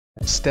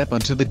Step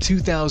onto the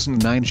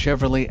 2009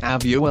 Chevrolet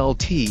Aveo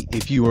LT.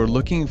 If you are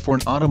looking for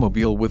an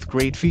automobile with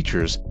great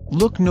features,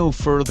 look no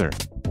further.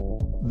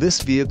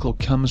 This vehicle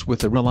comes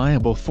with a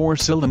reliable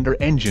 4-cylinder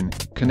engine,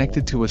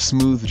 connected to a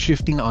smooth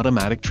shifting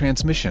automatic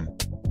transmission.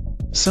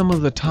 Some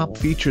of the top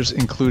features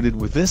included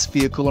with this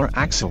vehicle are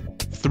axle,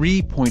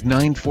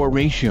 3.94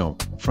 ratio,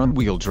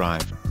 front-wheel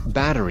drive,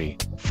 battery,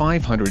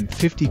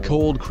 550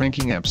 cold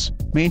cranking amps,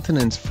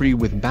 maintenance-free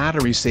with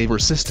battery saver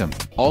system,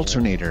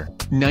 alternator,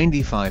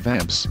 95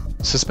 amps,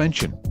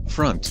 suspension,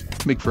 front,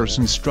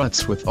 McPherson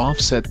struts with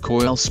offset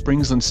coil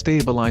springs and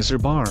stabilizer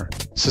bar,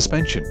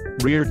 suspension,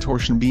 rear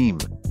torsion beam,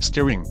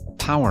 steering,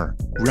 power,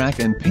 rack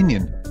and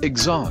pinion,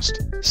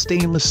 exhaust,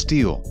 stainless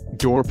steel,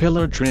 door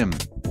pillar trim,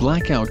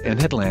 blackout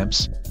and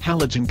headlamps,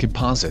 halogen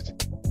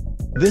composite.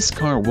 This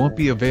car won't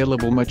be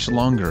available much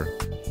longer.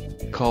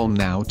 Call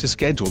now to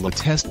schedule a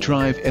test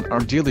drive at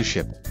our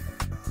dealership.